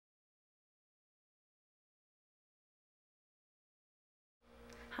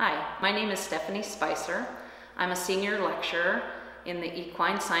Hi, my name is Stephanie Spicer. I'm a senior lecturer in the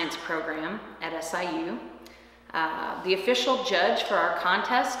Equine Science program at SIU. The official judge for our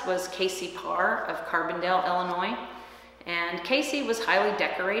contest was Casey Parr of Carbondale, Illinois. And Casey was highly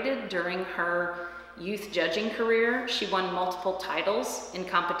decorated during her youth judging career. She won multiple titles in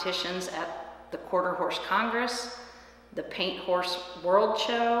competitions at the Quarter Horse Congress, the Paint Horse World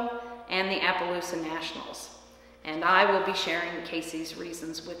Show, and the Appaloosa Nationals. And I will be sharing Casey's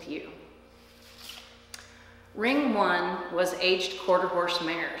reasons with you. Ring 1 was aged quarter horse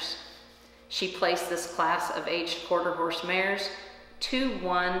mares. She placed this class of aged quarter horse mares 2,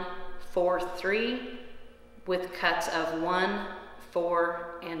 1, 4, 3 with cuts of 1,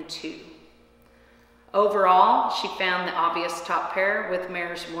 4, and 2. Overall, she found the obvious top pair with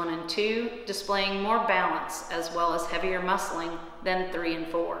mares 1 and 2 displaying more balance as well as heavier muscling than 3 and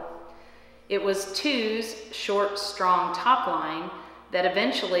 4. It was 2's short, strong top line that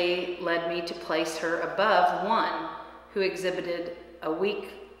eventually led me to place her above 1, who exhibited a weak,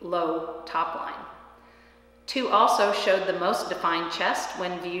 low top line. 2 also showed the most defined chest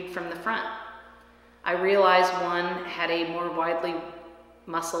when viewed from the front. I realized 1 had a more widely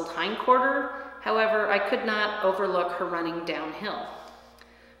muscled hindquarter. However, I could not overlook her running downhill.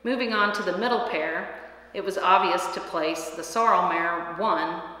 Moving on to the middle pair, it was obvious to place the sorrel mare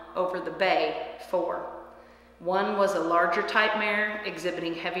 1 over the bay 4. 1 was a larger type mare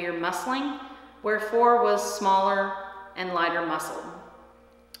exhibiting heavier muscling, where 4 was smaller and lighter muscled.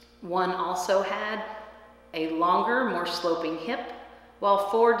 1 also had a longer, more sloping hip, while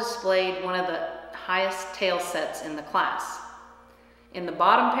 4 displayed one of the highest tail sets in the class. In the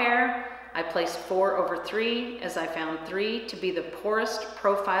bottom pair, I placed 4 over 3 as I found 3 to be the poorest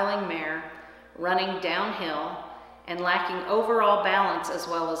profiling mare, running downhill and lacking overall balance as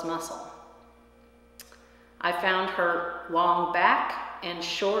well as muscle. I found her long back and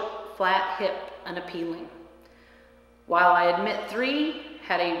short, flat hip unappealing. While I admit 3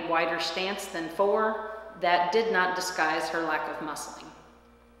 had a wider stance than 4, that did not disguise her lack of muscling.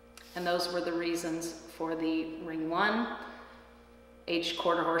 And those were the reasons for the Ring 1 aged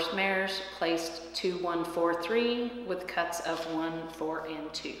quarter horse mares placed 2, 1, 4, 3 with cuts of 1, 4,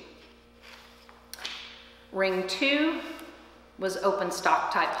 and 2. Ring 2 was open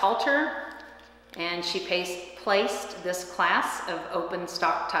stock type halter, and she placed this class of open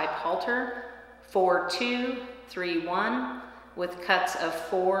stock type halter 4, 2, 3, 1 with cuts of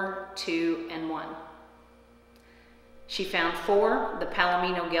 4, 2, and 1. She found 4, the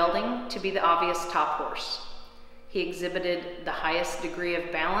Palomino gelding, to be the obvious top horse. He exhibited the highest degree of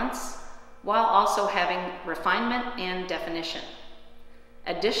balance while also having refinement and definition.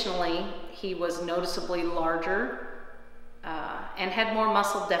 Additionally, he was noticeably larger and had more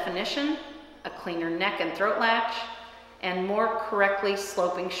muscle definition, a cleaner neck and throat latch, and more correctly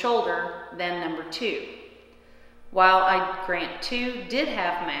sloping shoulder than number 2. While I grant 2 did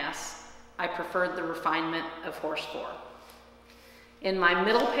have mass, I preferred the refinement of horse 4. In my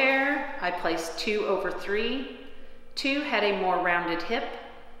middle pair, I placed 2 over 3. 2 had a more rounded hip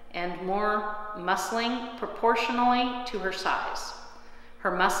and more muscling proportionally to her size.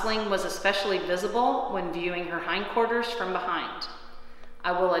 Her muscling was especially visible when viewing her hindquarters from behind.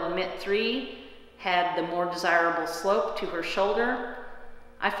 I will admit 3 had the more desirable slope to her shoulder.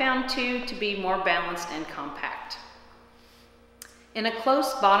 I found 2 to be more balanced and compact. In a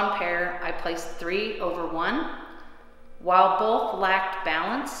close bottom pair, I placed 3 over 1. While both lacked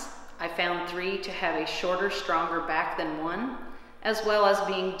balance, I found 3 to have a shorter, stronger back than 1, as well as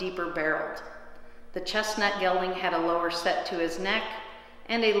being deeper barreled. The chestnut gelding had a lower set to his neck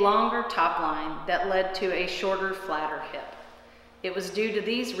and a longer top line that led to a shorter, flatter hip. It was due to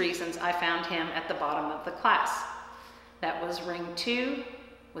these reasons I found him at the bottom of the class. That was Ring 2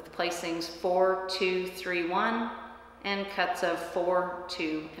 with placings 4, 2, 3, 1 and cuts of 4,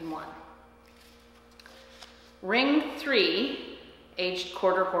 2, and 1. Ring 3, aged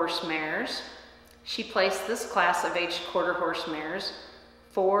quarter horse mares. She placed this class of aged quarter horse mares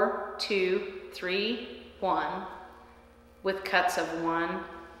 4, 2, 3, 1 with cuts of 1,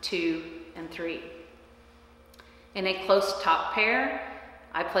 2, and 3. In a close top pair,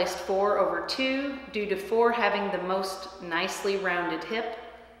 I placed 4 over 2 due to 4 having the most nicely rounded hip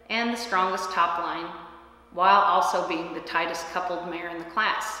and the strongest top line, while also being the tightest coupled mare in the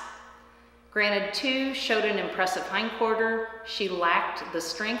class. Granted, 2 showed an impressive hindquarter, she lacked the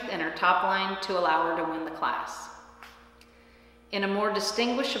strength in her top line to allow her to win the class. In a more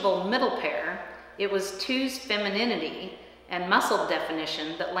distinguishable middle pair, it was 2's femininity and muscle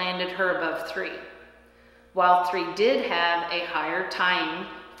definition that landed her above 3. While 3 did have a higher tying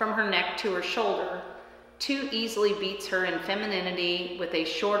from her neck to her shoulder, 2 easily beats her in femininity with a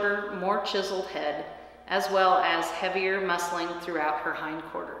shorter, more chiseled head, as well as heavier muscling throughout her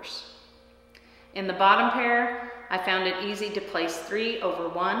hindquarters. In the bottom pair, I found it easy to place 3 over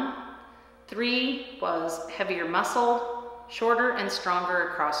 1. 3 was heavier muscled, shorter and stronger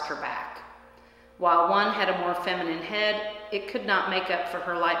across her back. While 1 had a more feminine head, it could not make up for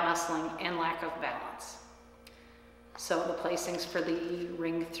her light muscling and lack of balance. So the placings for the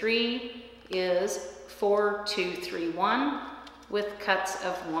ring 3 is 4, 2, 3, 1 with cuts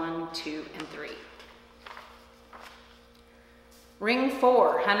of 1, 2, and 3. Ring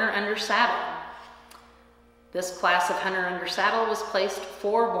 4, Hunter Under Saddle. This class of Hunter Under Saddle was placed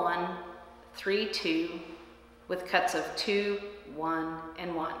 4, 1, 3, 2 with cuts of 2, 1,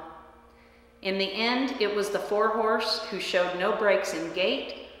 and 1. In the end, it was the 4-horse who showed no breaks in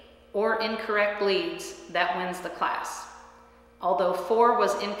gait or incorrect leads that wins the class. Although 4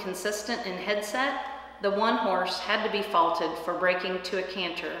 was inconsistent in headset, the 1-horse had to be faulted for breaking to a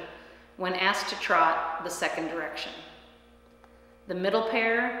canter when asked to trot the second direction. The middle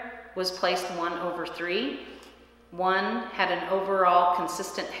pair was placed 1 over 3. 1 had an overall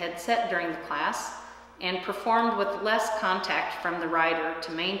consistent headset during the class and performed with less contact from the rider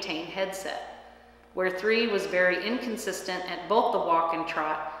to maintain headset, where 3 was very inconsistent at both the walk and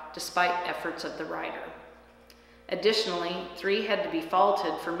trot despite efforts of the rider. Additionally, 3 had to be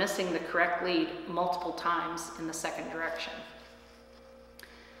faulted for missing the correct lead multiple times in the second direction.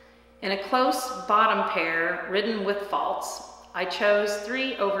 In a close bottom pair ridden with faults, I chose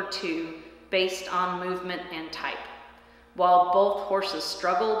 3 over 2 based on movement and type. While both horses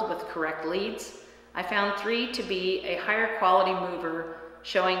struggled with correct leads, I found 3 to be a higher quality mover,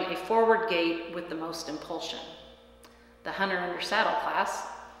 showing a forward gait with the most impulsion. The Hunter Under Saddle class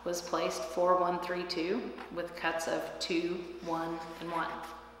was placed 4, 1, 3, 2 with cuts of 2, 1, and 1.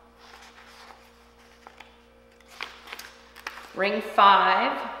 Ring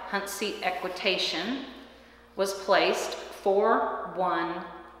 5, Hunt Seat Equitation, was placed 4, 1,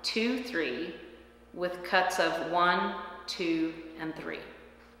 2, 3 with cuts of 1, 2, and 3.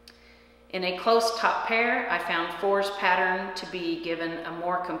 In a close top pair, I found 4's pattern to be given a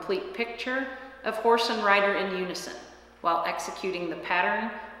more complete picture of horse and rider in unison, while executing the pattern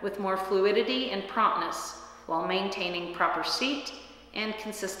with more fluidity and promptness, while maintaining proper seat and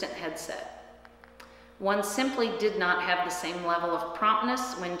consistent headset. 1 simply did not have the same level of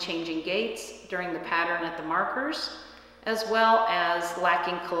promptness when changing gaits during the pattern at the markers, as well as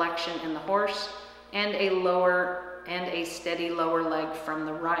lacking collection in the horse and a steady lower leg from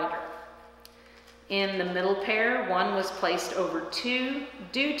the rider. In the middle pair, 1 was placed over 2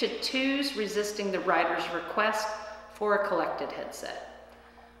 due to 2's resisting the rider's request for a collected headset.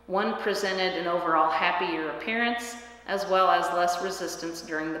 1 presented an overall happier appearance, as well as less resistance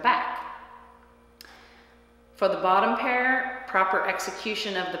during the back. For the bottom pair, proper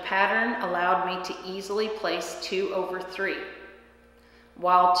execution of the pattern allowed me to easily place 2 over 3.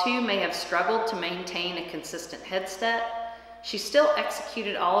 While 2 may have struggled to maintain a consistent headset, she still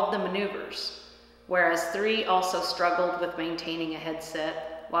executed all of the maneuvers, whereas 3 also struggled with maintaining a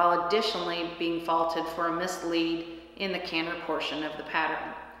headset, while additionally being faulted for a missed lead in the canter portion of the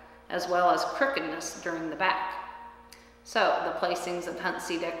pattern, as well as crookedness during the back. So the placings of Hunt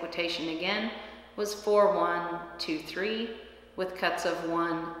Seat Equitation again was 4, 1, 2, 3 with cuts of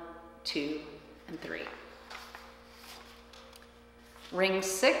 1, 2, and 3. Ring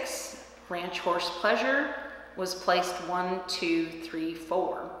 6, Ranch Horse Pleasure, was placed 1, 2, 3,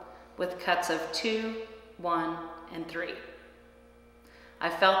 4 with cuts of 2, 1, and 3. I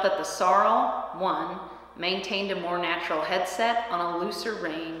felt that the sorrel, 1, maintained a more natural headset on a looser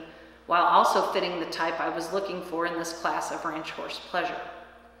rein, while also fitting the type I was looking for in this class of Ranch Horse Pleasure.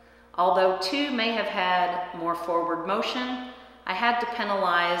 Although 2 may have had more forward motion, I had to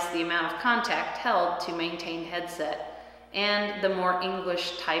penalize the amount of contact held to maintain headset and the more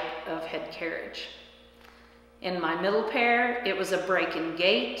English type of head carriage. In my middle pair, it was a break in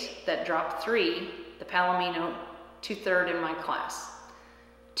gait that dropped 3, the Palomino 2/3 in my class.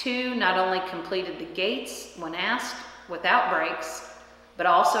 2 not only completed the gaits when asked without breaks, but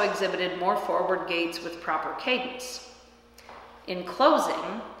also exhibited more forward gaits with proper cadence. In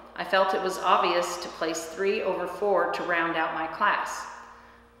closing, I felt it was obvious to place 3 over 4 to round out my class.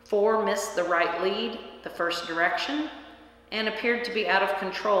 4 missed the right lead the first direction and appeared to be out of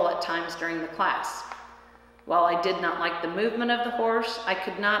control at times during the class. While I did not like the movement of the horse, I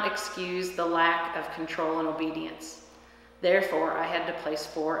could not excuse the lack of control and obedience. Therefore, I had to place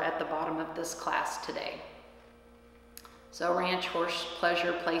 4 at the bottom of this class today. So Ranch Horse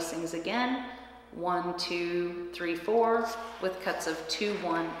Pleasure placings again, 1, 2, 3, 4, with cuts of 2,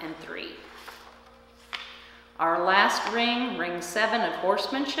 1, and 3. Our last ring, ring 7 of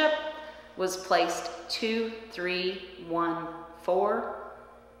horsemanship, was placed 2, 3, 1, 4,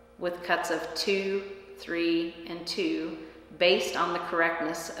 with cuts of 2, 3, and 2, based on the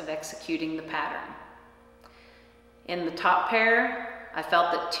correctness of executing the pattern. In the top pair, I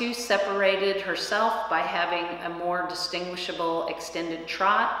felt that 2 separated herself by having a more distinguishable extended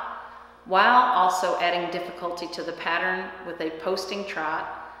trot, while also adding difficulty to the pattern with a posting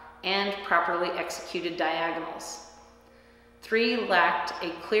trot and properly executed diagonals. 3 lacked a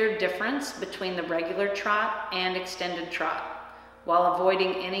clear difference between the regular trot and extended trot, while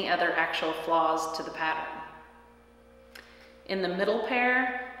avoiding any other actual flaws to the pattern. In the middle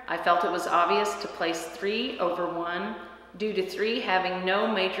pair, I felt it was obvious to place 3 over 1 due to 3 having no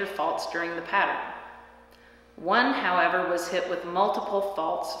major faults during the pattern. 1, however, was hit with multiple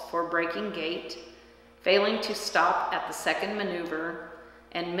faults for breaking gait, failing to stop at the second maneuver,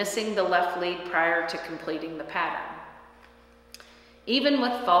 and missing the left lead prior to completing the pattern. Even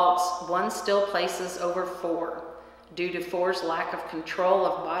with faults, 1 still places over 4 due to 4's lack of control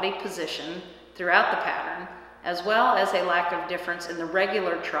of body position throughout the pattern, as well as a lack of difference in the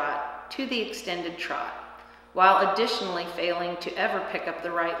regular trot to the extended trot, while additionally failing to ever pick up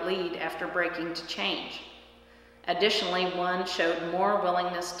the right lead after breaking to change. Additionally, 1 showed more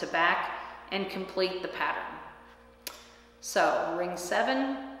willingness to back and complete the pattern. So, ring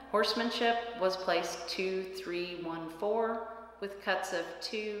 7, horsemanship, was placed 2, 3, 1, 4, with cuts of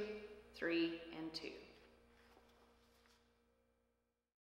 2, 3, and 2.